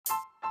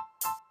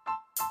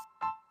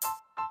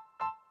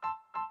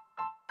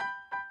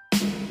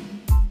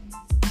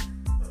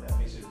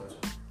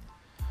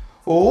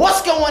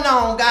What's going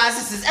on, guys?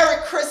 This is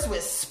Eric Chris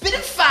with Spit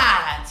and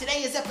Fire.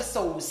 Today is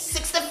episode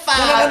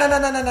 65. No.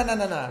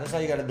 That's how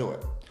you gotta do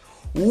it.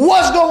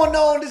 What's going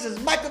on? This is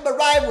Michael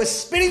Bariah with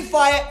Spitting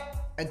Fire,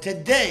 and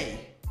today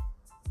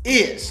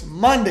is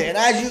Monday. And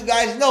as you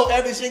guys know,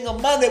 every single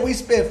Monday we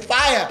spit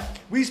fire.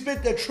 We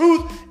spit the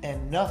truth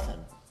and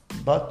nothing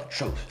but the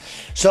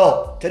truth.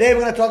 So today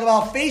we're gonna talk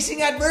about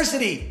facing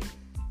adversity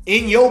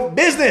in your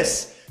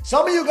business.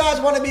 Some of you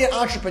guys want to be an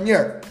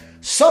entrepreneur.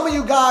 Some of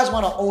you guys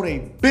want to own a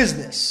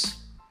business.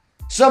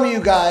 Some of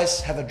you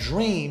guys have a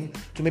dream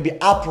to maybe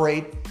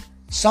operate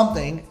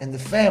something in the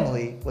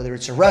family, whether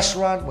it's a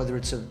restaurant, whether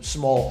it's a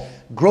small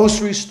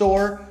grocery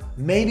store.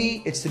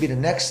 Maybe it's to be the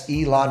next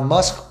Elon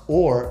Musk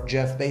or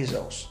Jeff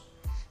Bezos.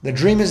 The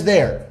dream is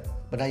there,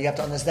 but now you have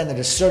to understand that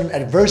there's certain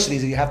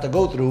adversities that you have to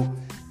go through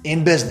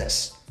in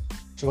business.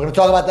 So we're going to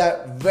talk about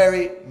that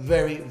very,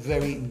 very,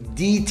 very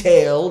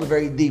detailed,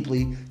 very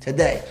deeply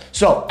today.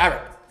 So,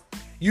 Eric,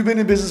 you've been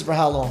in business for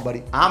how long,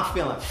 buddy? I'm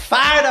feeling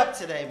fired up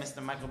today,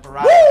 Mr. Michael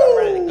Bariah. I'm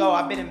ready to go.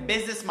 I've been in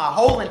business my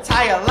whole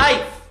entire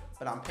life,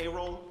 but on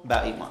payroll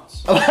about 8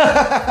 months.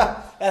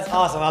 That's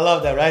awesome. I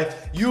love that, right?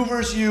 You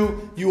versus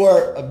you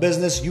are a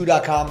business,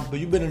 you.com, but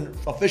you've been in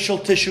Official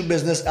Tissue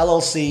Business,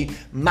 LLC,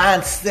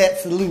 Mindset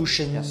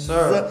Solutions Yes,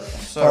 sir.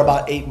 Yes, sir. for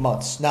about 8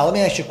 months. Now, let me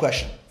ask you a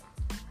question.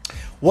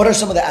 What are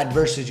some of the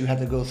adversities you had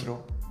to go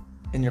through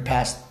in the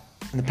past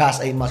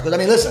 8 months? Because, I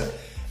mean, listen,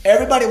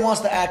 everybody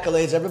wants the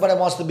accolades. Everybody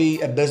wants to be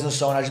a business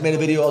owner. I just made a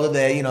video the other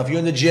day. You know, if you're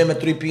in the gym at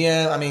 3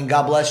 p.m., I mean,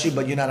 God bless you,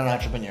 but you're not an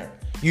entrepreneur.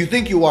 You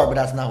think you are, but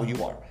that's not who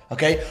you are,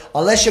 okay?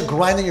 Unless you're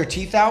grinding your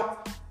teeth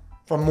out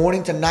from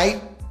morning to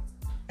night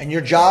and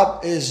your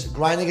job is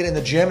grinding it in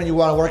the gym and you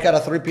want to work out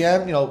at 3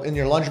 p.m., you know, in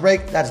your lunch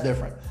break, that's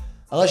different.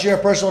 Unless you're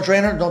a personal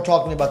trainer, don't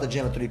talk to me about the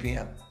gym at 3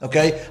 p.m.,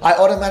 okay? I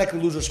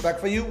automatically lose respect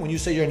for you when you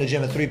say you're in the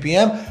gym at 3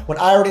 p.m. when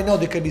I already know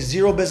there could be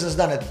zero business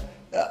done at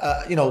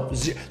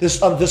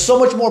there's so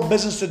much more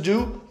business to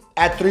do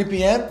at 3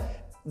 p.m.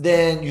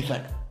 than you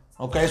think.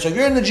 Okay, so if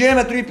you're in the gym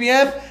at 3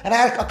 p.m. and I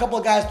had a couple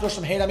of guys throw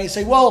some hate at me and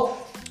say,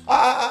 well,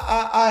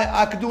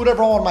 I could do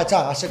whatever I want with my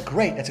time. I said,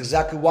 great. That's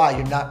exactly why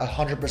you're not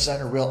 100%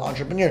 a real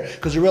entrepreneur,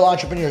 because a real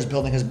entrepreneur is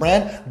building his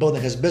brand,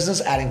 building his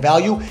business, adding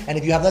value. And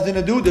if you have nothing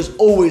to do, there's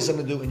always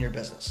something to do in your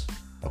business.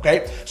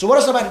 Okay, so what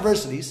are some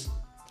adversities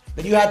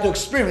that you had to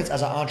experience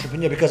as an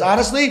entrepreneur? Because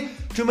honestly,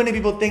 too many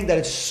people think that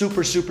it's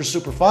super, super,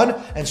 super fun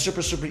and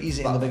super, super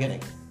easy in the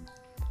beginning.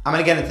 I'm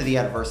going to get into the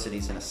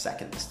adversities in a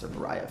second, Mr.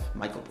 Bariah,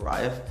 Michael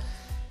Bariah.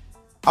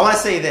 I want to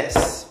say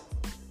this.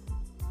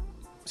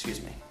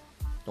 Excuse me.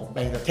 Don't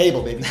bang the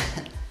table, baby.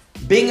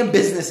 Being in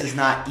business is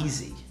not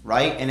easy,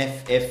 right? And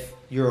if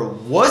you're a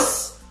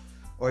wuss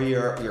or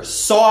you're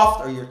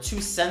soft or you're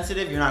too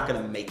sensitive, you're not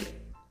going to make it,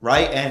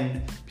 right?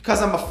 And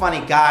because I'm a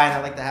funny guy and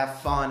I like to have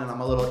fun and I'm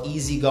a little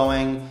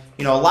easygoing,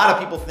 you know, a lot of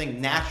people think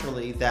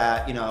naturally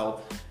that, you know,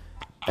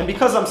 and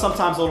because I'm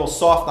sometimes a little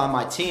soft on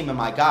my team and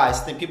my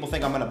guys, people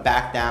think I'm going to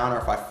back down, or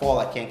if I fall,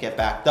 I can't get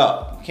back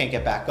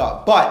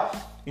up. But,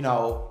 you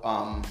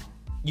know,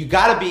 you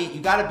gotta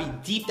be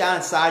deep down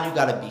inside. You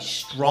gotta be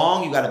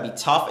strong. You gotta be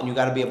tough, and you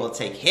gotta be able to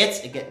take hits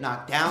and get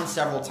knocked down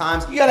several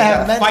times. You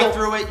gotta fight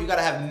through it. You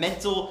gotta have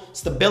mental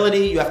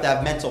stability. You have to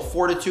have mental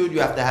fortitude. You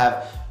have to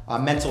have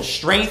mental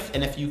strength.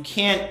 And if you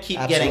can't keep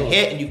getting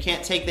hit, and you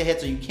can't take the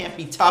hits, or you can't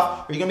be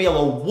tough, or you're gonna be a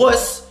little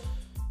wuss,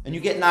 and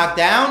you get knocked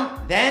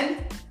down,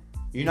 then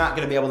you're not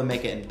going to be able to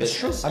make it in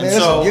business. I mean,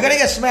 listen, you're going to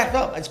get smacked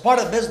up. It's part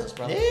of business,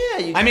 bro. Yeah.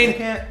 You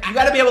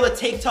got to be able to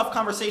take tough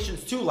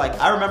conversations too. Like,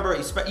 I remember,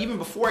 even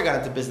before I got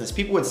into business,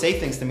 people would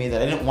say things to me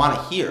that I didn't want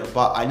to hear,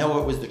 but I know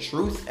it was the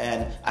truth,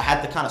 and I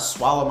had to kind of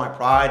swallow my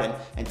pride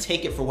and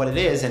take it for what it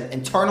is and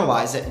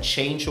internalize it and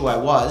change who I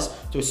was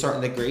to a certain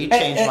degree,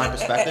 change my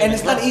perspective. And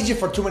it's not easy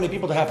for too many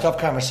people to have tough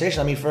conversations.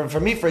 I mean, for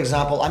me, for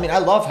example, I mean, I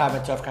love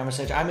having tough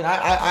conversations. I mean,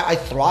 I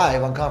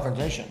thrive on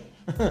confrontation.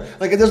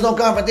 Like, if there's no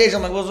confrontation,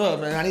 I'm like, what's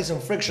up, man? I need some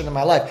friction in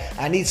my life.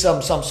 I need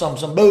some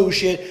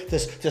bullshit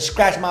to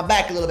scratch my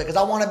back a little bit, because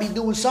I want to be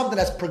doing something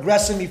that's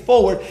progressing me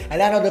forward.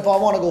 And I know that if I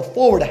want to go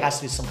forward, there has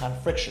to be some kind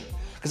of friction,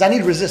 because I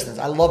need resistance.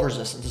 I love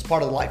resistance. It's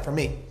part of life for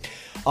me.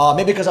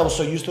 Maybe because I was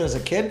so used to it as a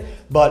kid,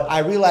 but I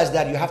realized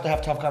that you have to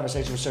have tough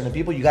conversations with certain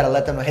people. You got to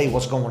let them know, hey,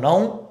 what's going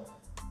on?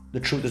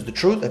 The truth is the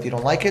truth. If you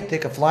don't like it,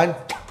 take a flying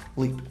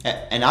leap.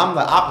 And I'm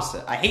the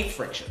opposite. I hate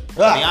friction. To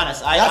be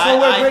honest, that's why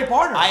we're great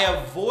partners. I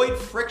avoid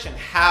friction.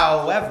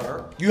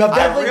 However, you have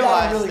definitely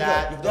gotten really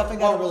good. You've definitely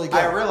gotten really good.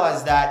 I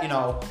realize that, you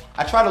know,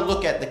 I try to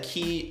look at the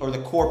key or the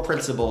core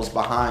principles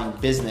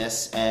behind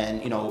business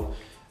and, you know,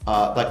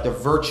 like the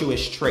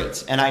virtuous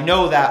traits. And I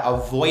know that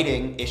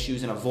avoiding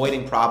issues and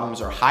avoiding problems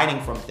or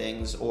hiding from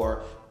things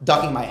or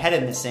ducking my head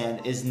in the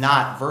sand is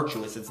not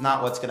virtuous. It's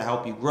not what's going to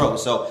help you grow.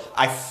 So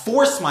I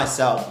force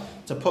myself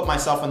to put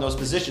myself in those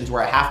positions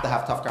where I have to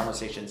have tough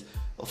conversations,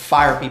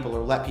 fire people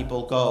or let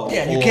people go,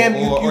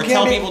 or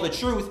tell people the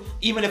truth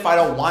even if I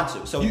don't want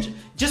to. So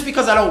just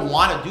because I don't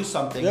want to do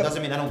something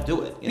doesn't mean I don't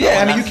do it. You know? Yeah,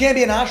 I mean, you can't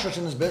be an ostrich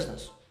in this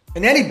business.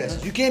 In any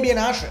business, you can't be an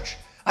ostrich.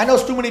 I know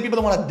too many people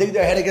that want to dig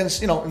their head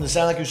against, in the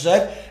sand like you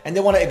said, and they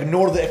want to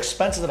ignore the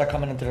expenses that are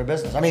coming into their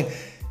business. I mean,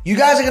 you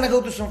guys are going to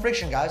go through some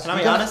friction, guys. Can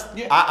I be honest?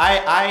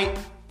 Yeah.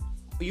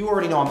 You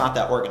already know I'm not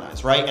that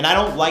organized, right? And I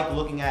don't like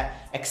looking at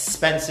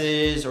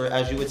expenses, or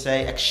as you would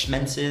say,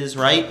 expenses,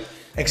 right?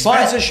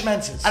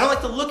 Expenses. I don't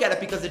like to look at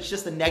it because it's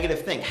just a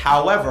negative thing.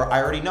 However,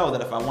 I already know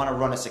that if I want to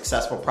run a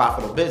successful,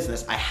 profitable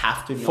business, I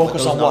have to know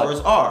focus what those numbers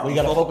are. What you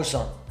got to focus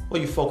on? Well,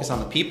 you focus on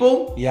the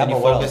people, yeah, and you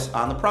focus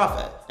on the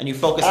profit, and you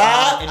focus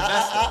on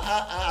investing.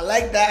 I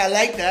like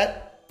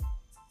that.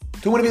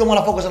 Too many people want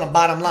to focus on the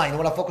bottom line. They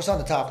want to focus on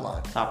the top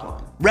line. Top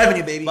line.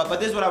 Revenue, baby. But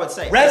this is what I would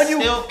say. Revenue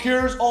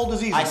cures all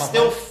diseases. I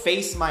still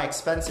face my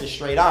expenses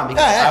straight on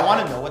because I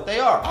want to know what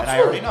they are.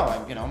 Absolutely. And I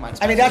already know, my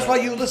expenses. I mean, that's why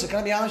listen, can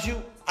I be honest with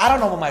you? I don't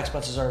know what my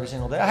expenses are every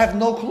single day. I have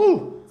no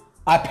clue.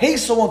 I pay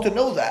someone to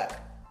know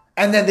that.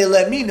 And then they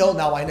let me know,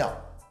 now I know.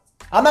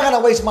 I'm not going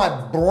to waste my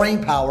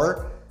brain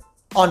power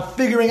on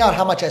figuring out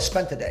how much I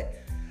spent today.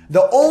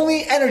 The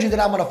only energy that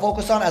I'm going to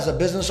focus on as a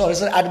business owner,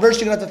 this is an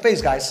adversity you're going to have to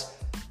face, guys.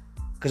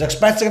 Because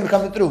expenses are going to be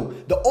coming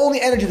through. The only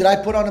energy that I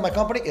put on in my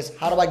company is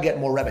how do I get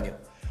more revenue?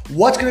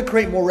 What's going to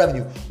create more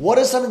revenue? What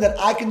is something that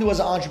I can do as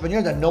an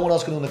entrepreneur that no one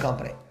else can do in the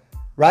company?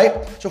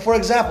 Right? So for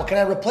example, can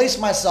I replace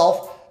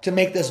myself to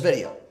make this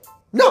video?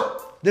 No.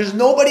 There's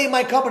nobody in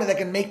my company that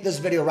can make this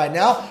video right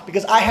now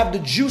because I have the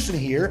juice in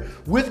here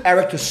with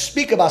Eric to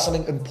speak about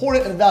something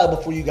important and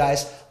valuable for you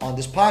guys on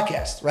this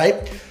podcast,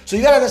 right? So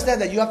you got to understand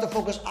that you have to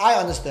focus, I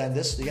understand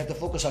this, you have to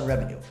focus on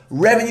revenue.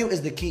 Revenue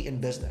is the key in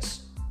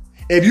business.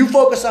 If you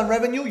focus on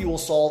revenue, you will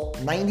solve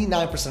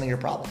 99% of your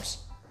problems,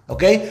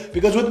 okay?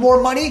 Because with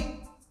more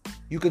money,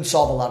 you can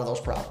solve a lot of those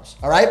problems,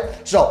 all right?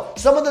 So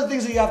some of the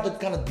things that you have to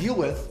kind of deal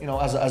with,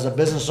 as a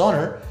business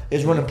owner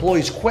is when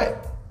employees quit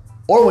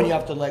or when you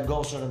have to let go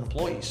of certain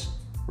employees,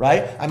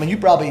 right? I mean,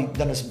 you've probably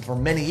done this for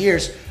many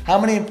years. How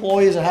many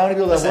employees and how many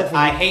people that work for you?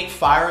 I hate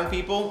firing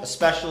people,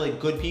 especially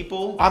good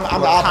people, I'm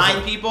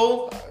kind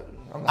people.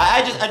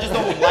 I just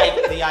don't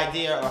like the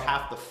idea or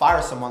have to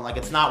fire someone. Like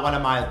it's not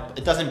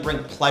it doesn't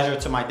bring pleasure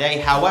to my day.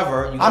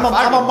 However, I'm a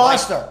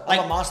monster.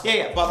 I'm a monster.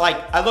 Yeah. But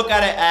I look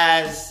at it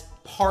as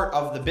part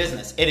of the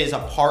business. It is a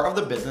part of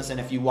the business, and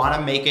if you want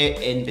to make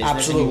it in business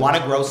Absolutely. and you want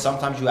to grow,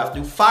 sometimes you have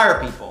to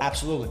fire people.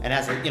 Absolutely. And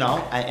as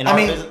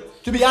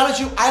to be honest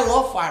with you, I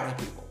love firing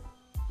people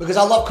because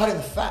I love cutting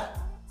the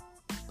fat.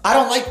 I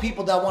don't like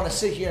people that want to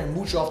sit here and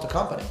mooch off the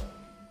company.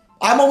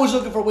 I'm always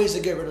looking for ways to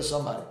get rid of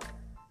somebody,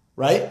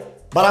 right?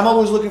 But I'm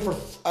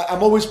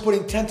always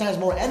putting 10 times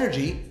more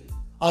energy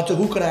onto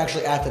who can I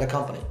actually add to the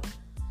company.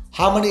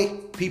 How many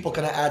people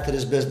can I add to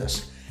this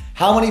business?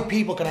 How many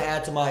people can I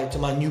add to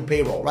my new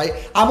payroll,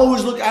 right? I'm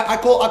always looking, I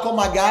call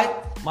my guy,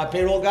 my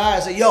payroll guy, I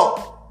say,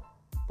 yo,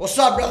 what's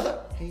up, brother?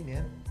 Hey,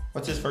 man.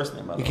 What's his first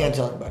name, by the way? You can't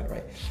tell anybody,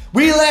 right?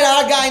 We let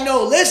our guy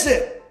know,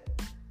 listen,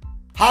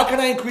 how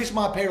can I increase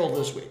my payroll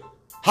this week?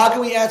 How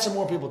can we add some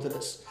more people to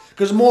this?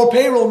 Because more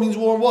payroll means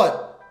more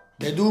what?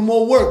 They're doing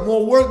more work.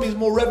 More work means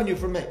more revenue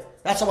for me.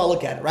 That's how I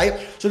look at it, right?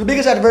 So the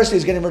biggest adversity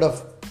is getting rid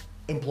of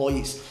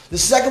employees. The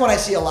second one I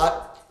see a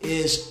lot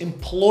is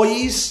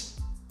employees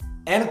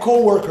and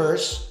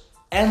co-workers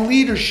and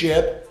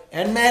leadership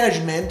and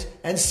management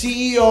and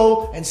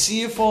CEO and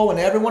CFO and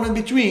everyone in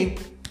between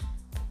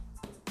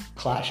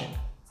clashing,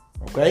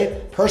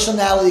 okay?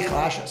 Personality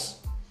clashes.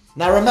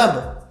 Now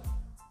remember,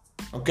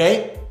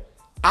 okay?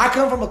 I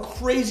come from a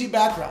crazy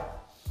background.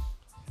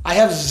 I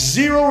have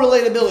zero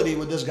relatability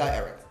with this guy,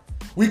 Eric.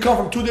 We come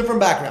from two different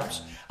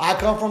backgrounds. I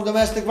come from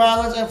domestic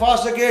violence and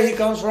foster care. He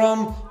comes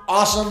from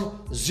awesome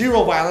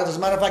zero violence. As a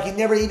matter of fact, he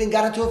never even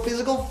got into a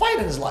physical fight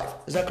in his life.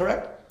 Is that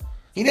correct?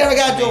 He never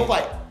got into a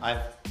fight. I've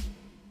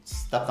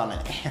stepped on an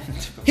ant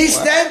before. He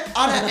stepped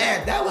on an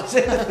ant. That was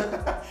it.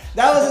 That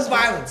was his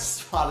violence.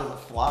 Swatted a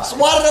fly.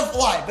 Swatted a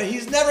fly. But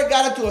he's never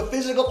got into a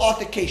physical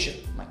altercation.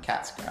 My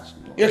cat scratched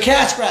me. Your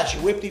cat scratched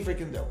you. Whip-de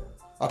freaking do.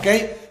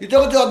 Okay? You're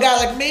talking to a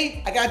guy like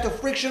me. I got into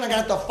friction. I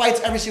got into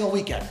fights every single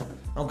weekend.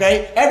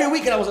 Okay? Every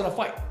weekend I was in a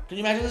fight. Can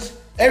you imagine this?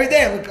 Every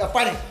day I'm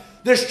fighting.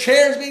 There's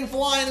chairs being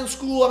flying in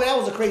school. I mean, I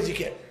was a crazy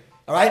kid.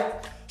 All right?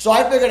 So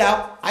I figured it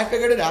out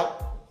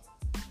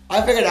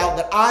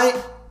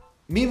that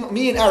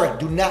me and Eric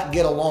do not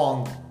get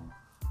along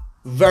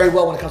very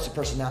well when it comes to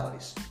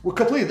personalities. We're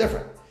completely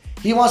different.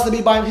 He wants to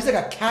be by himself. He's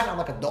like a cat. I'm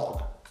like a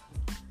dog.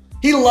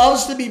 He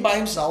loves to be by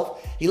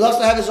himself. He loves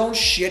to have his own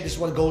shit. This is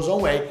what goes his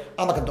own way.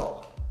 I'm like a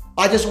dog.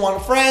 I just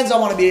want friends. I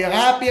want to be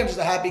happy. I'm just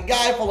a happy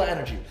guy full of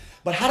energy.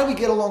 But how do we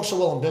get along so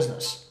well in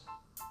business?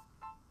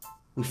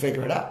 We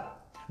figure it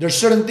out. There's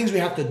certain things we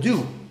have to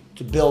do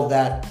to build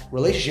that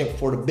relationship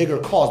for the bigger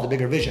cause, the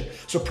bigger vision.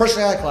 So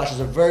personality clashes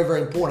are very,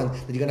 very important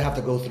that you're going to have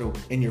to go through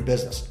in your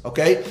business.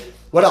 Okay?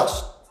 What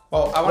else?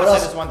 Well, I want to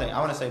say this one thing. I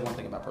want to say one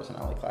thing about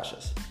personality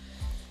clashes.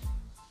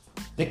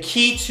 The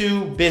key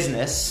to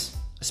business,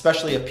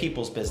 especially a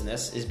people's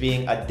business, is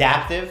being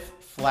adaptive,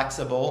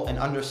 flexible, and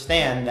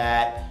understand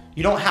that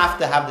you don't have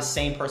to have the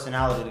same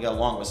personality to get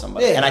along with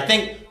somebody. Yeah. And I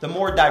think the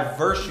more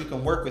diverse you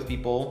can work with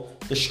people,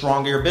 the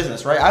stronger your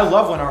business, right? I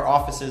love when our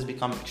offices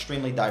become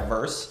extremely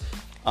diverse.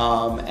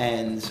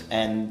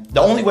 And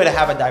the only way to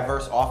have a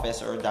diverse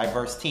office or a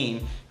diverse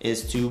team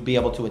is to be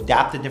able to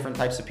adapt to different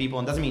types of people.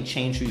 And it doesn't mean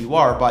change who you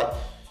are, but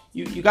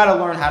you got to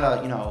learn how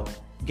to,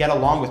 get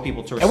along with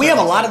people to a And we have a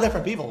certain lot extent. of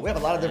different people. We have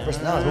a lot of different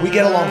personalities, but we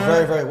get along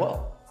very, very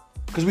well.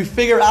 Because we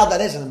figure out that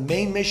is the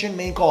main mission,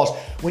 main cause.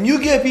 When you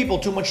give people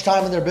too much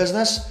time in their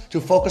business to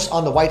focus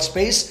on the white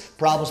space,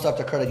 problems start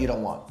to occur that you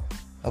don't want.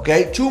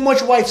 Okay? Too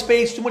much white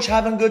space, too much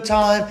having a good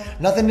time,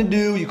 nothing to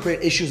do, you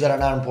create issues that are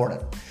not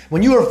important.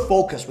 When you are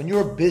focused, when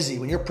you're busy,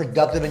 when you're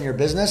productive in your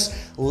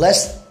business,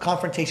 less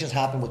confrontations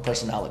happen with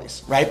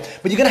personalities, right?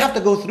 But you're going to have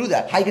to go through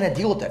that. How are you going to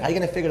deal with it? How are you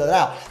going to figure that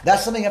out?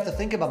 That's something you have to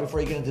think about before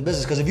you get into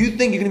business. Because if you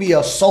think you're going to be a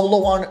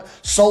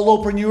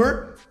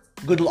solopreneur,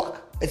 good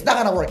luck. It's not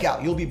going to work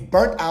out. You'll be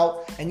burnt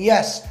out. And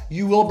yes,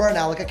 you will burn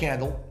out like a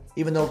candle,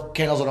 even though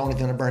candles are the only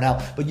thing to burn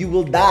out. But you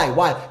will die.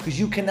 Why? Because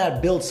you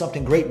cannot build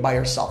something great by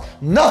yourself.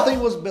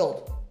 Nothing was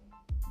built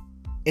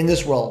in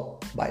this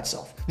world by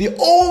itself. The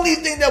only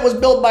thing that was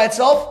built by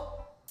itself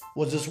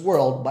was this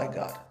world by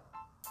God.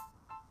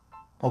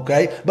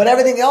 Okay? But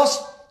everything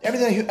else,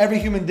 every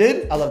human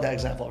did, I love that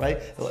example, right?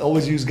 They'll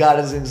always use God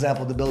as an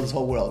example to build this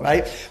whole world,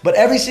 right? But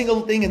every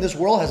single thing in this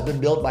world has been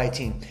built by a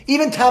team.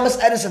 Even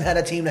Thomas Edison had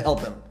a team to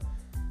help him.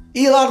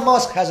 Elon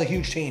Musk has a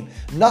huge team.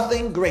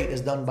 Nothing great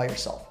is done by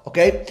yourself,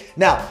 okay?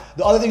 Now,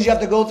 the other things you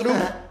have to go through,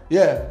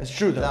 yeah, it's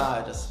true though. No,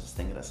 I just was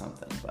thinking of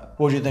something, but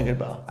What were you thinking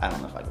about? I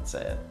don't know if I could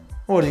say it.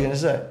 What are you going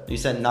to say? You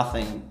said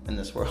nothing in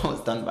this world is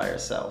done by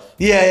yourself.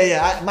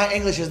 Yeah. My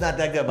English is not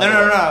that good.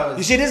 No.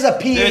 You see, this is a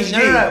PhD.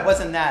 No, it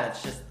wasn't that.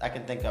 It's just I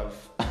can think of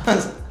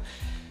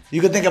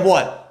You can think of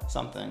what?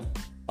 something.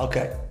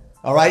 Okay.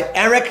 All right,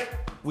 Eric,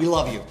 we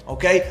love you.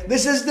 Okay.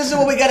 This is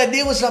what we got to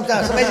deal with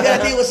sometimes. Somebody's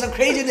got to deal with some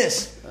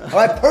craziness. All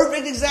right.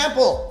 Perfect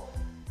example.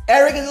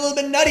 Eric is a little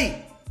bit nutty.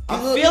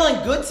 I'm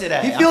feeling good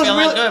today. He feels I'm feeling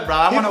really good, bro.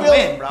 I want to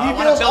win, bro. He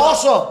feels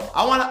awesome.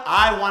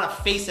 I want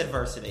to face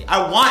adversity.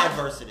 I want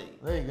adversity.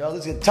 There you go.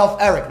 This is a tough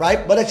Eric,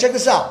 right? But check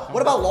this out.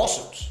 What about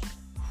lawsuits?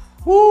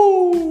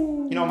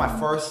 Woo. My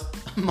first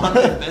month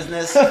in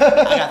business,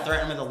 I got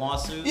threatened with a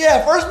lawsuit.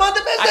 Yeah, first month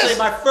in business. Actually,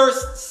 my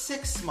first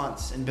 6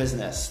 months in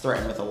business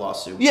threatened with a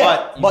lawsuit.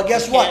 Yeah, but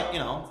guess what?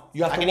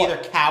 You have to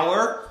either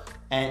cower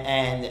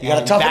and you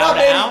gotta toughen bow up,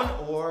 baby.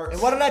 down, or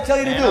And what did I tell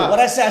you to do? up. What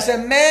I said? I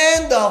said,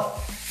 man the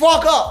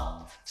fuck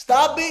up.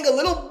 Stop being a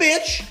little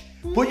bitch.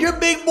 Put your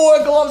big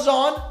boy gloves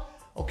on.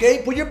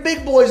 Okay? Put your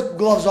big boy's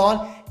gloves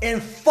on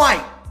and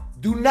fight.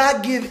 Do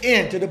not give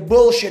in to the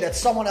bullshit that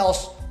someone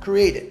else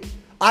created.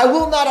 I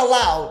will not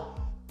allow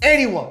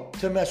anyone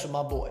to mess with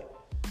my boy.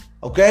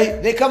 Okay?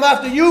 They come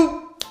after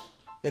you.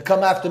 They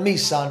come after me,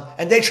 son.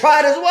 And they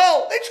tried as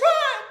well. They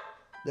tried.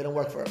 They don't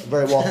work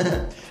very well for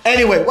them.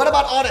 Anyway, what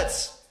about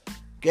audits?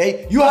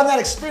 Okay? You have not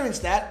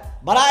experienced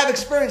that, but I have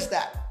experienced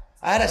that.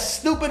 I had a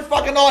stupid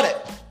fucking audit.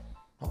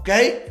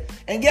 Okay?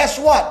 And guess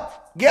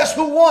what? Guess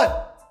who won?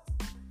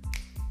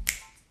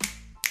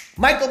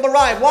 Michael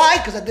Barai. Why?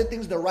 Because I did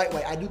things the right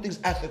way. I do things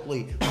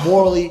ethically,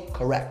 morally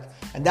correct.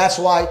 And that's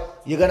why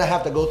you're going to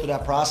have to go through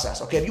that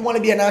process. Okay? If you want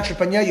to be an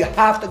entrepreneur, you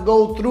have to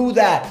go through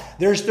that.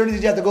 There's 30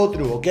 things you have to go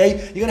through.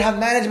 Okay? You're going to have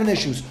management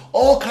issues,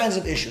 all kinds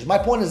of issues. My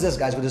point is this,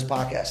 guys, with this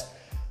podcast.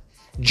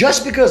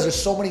 Just because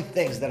there's so many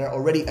things that are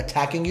already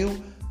attacking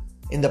you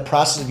in the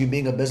process of you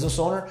being a business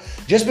owner,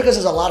 just because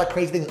there's a lot of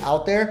crazy things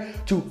out there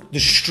to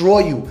destroy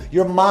you,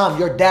 your mom,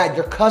 your dad,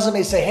 your cousin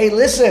may say, hey,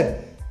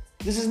 listen,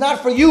 this is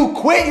not for you.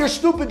 Quit your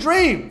stupid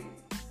dream.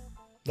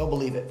 Don't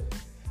believe it.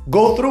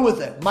 Go through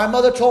with it. My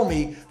mother told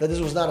me that this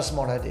was not a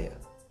smart idea.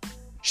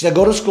 She said,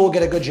 go to school,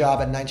 get a good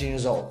job at 19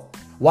 years old.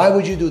 Why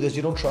would you do this?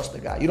 You don't trust the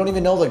guy. You don't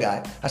even know the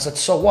guy. I said,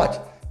 so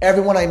what?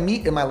 Everyone I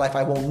meet in my life,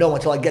 I won't know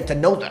until I get to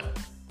know them.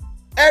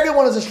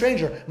 Everyone is a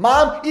stranger.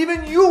 Mom,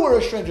 even you were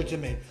a stranger to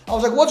me. I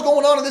was like, what's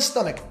going on in this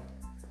stomach?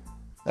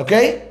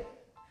 Okay?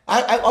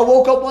 I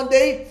woke up one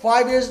day,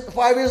 5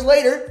 years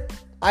later,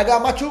 I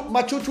got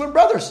my two twin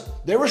brothers.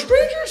 They were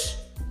strangers.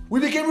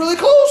 We became really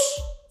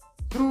close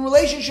through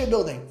relationship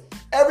building.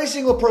 Every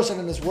single person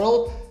in this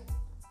world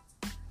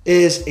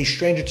is a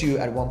stranger to you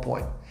at one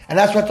point. And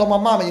that's what I told my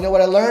mom. And you know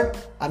what I learned?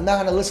 I'm not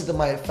going to listen to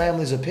my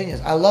family's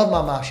opinions. I love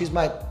my mom.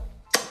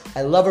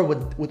 I love her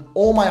with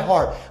all my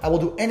heart. I will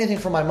do anything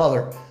for my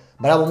mother,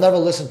 but I will never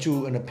listen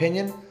to an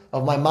opinion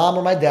of my mom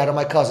or my dad or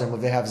my cousin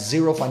if they have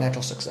zero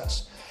financial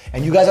success.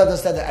 And you guys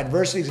understand that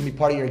adversity is going to be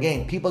part of your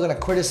game. People are going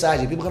to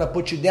criticize you. People are going to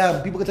put you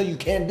down. People are going to tell you you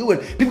can't do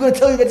it. People are going to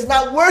tell you that it's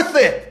not worth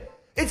it.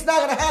 It's not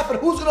going to happen.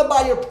 Who's going to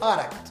buy your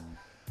product?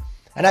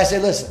 And I say,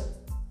 listen,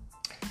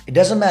 it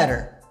doesn't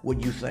matter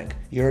what you think.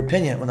 Your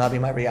opinion will not be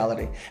my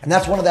reality. And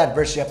that's one of the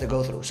adversities you have to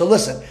go through. So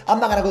listen, I'm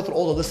not going to go through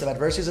all the list of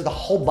adversities. There's a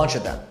whole bunch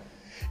of them.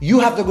 You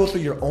have to go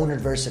through your own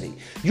adversity.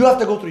 You have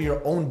to go through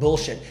your own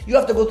bullshit. You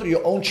have to go through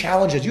your own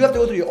challenges. You have to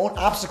go through your own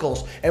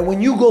obstacles. And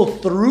when you go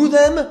through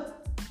them,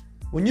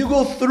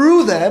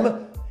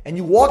 and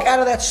you walk out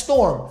of that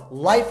storm,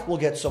 life will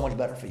get so much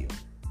better for you.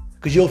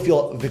 Because you'll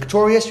feel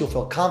victorious, you'll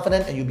feel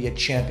confident, and you'll be a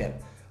champion.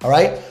 All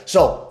right?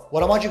 So,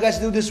 what I want you guys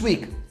to do this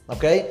week,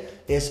 okay,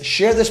 is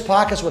share this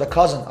podcast with a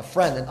cousin, a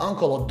friend, an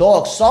uncle, a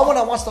dog, someone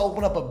that wants to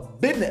open up a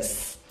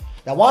business.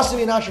 that wants to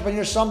be an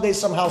entrepreneur someday,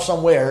 somehow,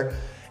 somewhere,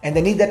 and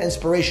they need that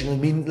inspiration. I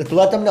mean, to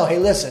let them know, hey,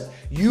 listen,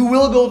 you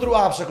will go through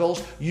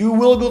obstacles. You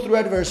will go through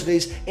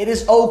adversities. It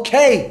is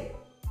okay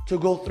to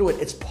go through it.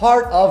 It's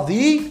part of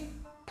the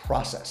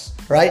process,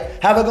 right?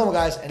 Have a good one,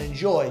 guys, and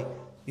enjoy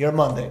your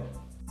Monday.